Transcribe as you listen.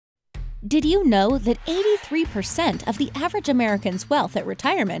Did you know that 83% of the average American's wealth at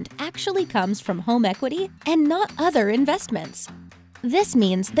retirement actually comes from home equity and not other investments? This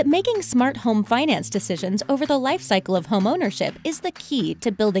means that making smart home finance decisions over the life cycle of homeownership is the key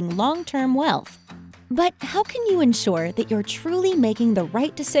to building long-term wealth. But how can you ensure that you're truly making the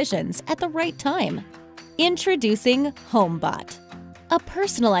right decisions at the right time? Introducing Homebot, a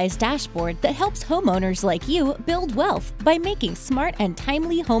personalized dashboard that helps homeowners like you build wealth by making smart and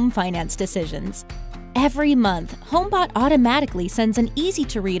timely home finance decisions. Every month, Homebot automatically sends an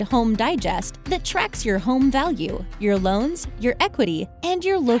easy-to-read home digest that tracks your home value, your loans, your equity, and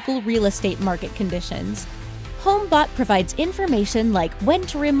your local real estate market conditions. Homebot provides information like when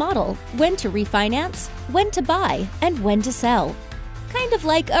to remodel, when to refinance, when to buy, and when to sell. Kind of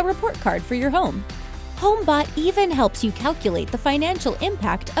like a report card for your home. Homebot even helps you calculate the financial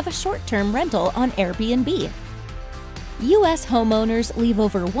impact of a short-term rental on Airbnb. U.S. homeowners leave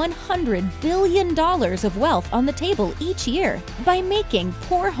over $100 billion of wealth on the table each year by making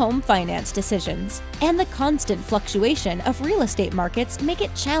poor home finance decisions, and the constant fluctuation of real estate markets make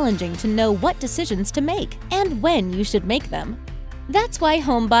it challenging to know what decisions to make and when you should make them. That's why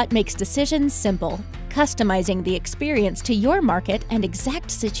Homebot makes decisions simple, customizing the experience to your market and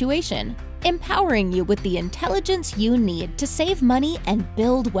exact situation, empowering you with the intelligence you need to save money and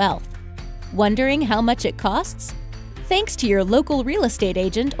build wealth. Wondering how much it costs? Thanks to your local real estate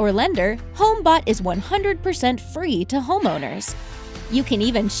agent or lender, Homebot is 100% free to homeowners. You can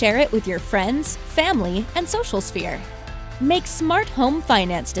even share it with your friends, family, and social sphere. Make smart home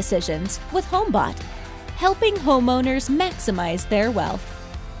finance decisions with Homebot, helping homeowners maximize their wealth.